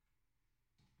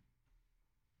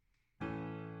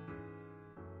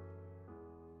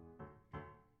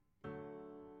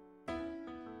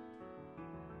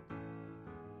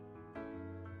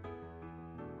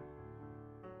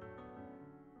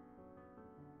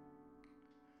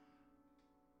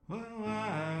Well,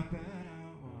 I've been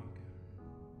out walking.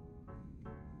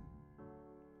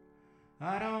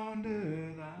 I don't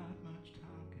do that much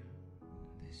talking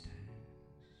these days.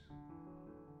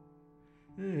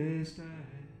 These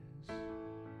days.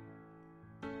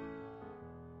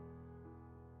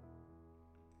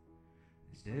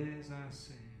 These days I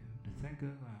seem to think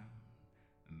aloud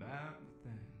about the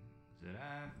things that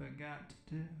I forgot to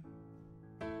do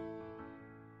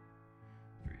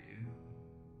for you.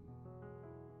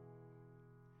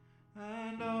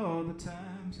 And all the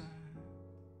times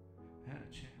I had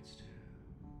a chance to.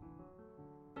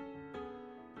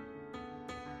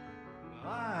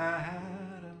 Well, I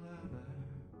had a lover.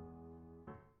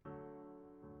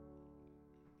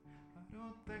 I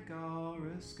don't think I'll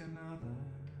risk another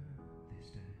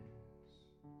these days.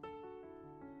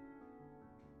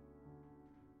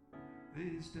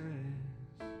 These days.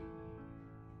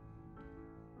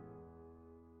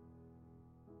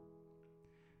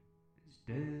 These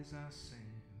days I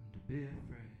seem to be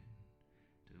afraid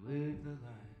to live the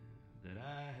life that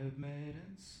I have made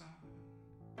in song.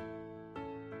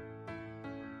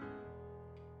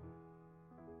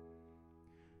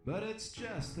 But it's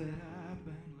just that I've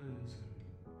been losing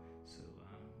so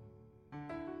long.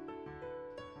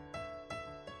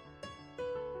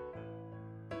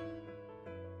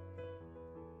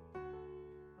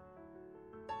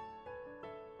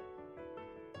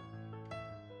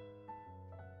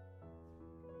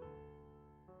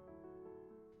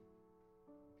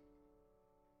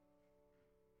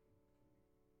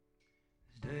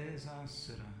 These days I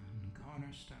sit on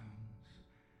cornerstones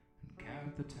and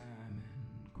count the time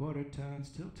in quarter turns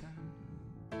till 10,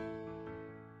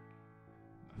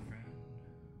 my friend.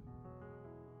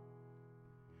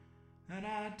 And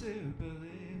I do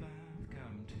believe I've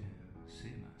come to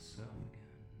see myself again.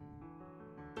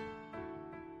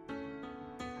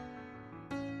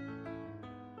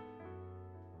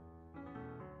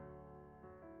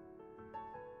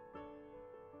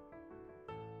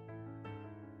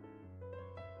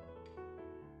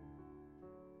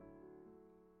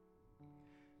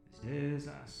 These days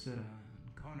I sit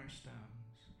on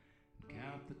cornerstones and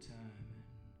count the time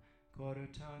in quarter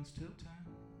turns till 10,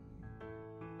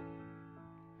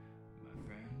 my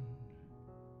friend.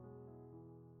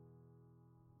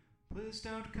 Please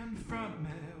don't confront me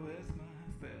with my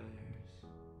failures.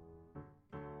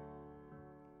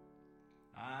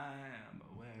 I am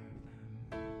aware of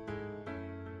them.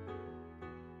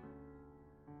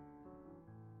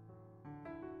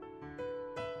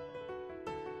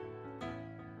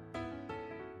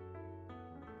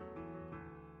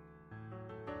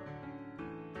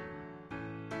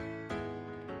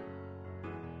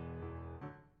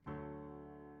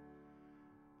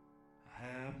 I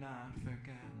have not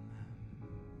forgotten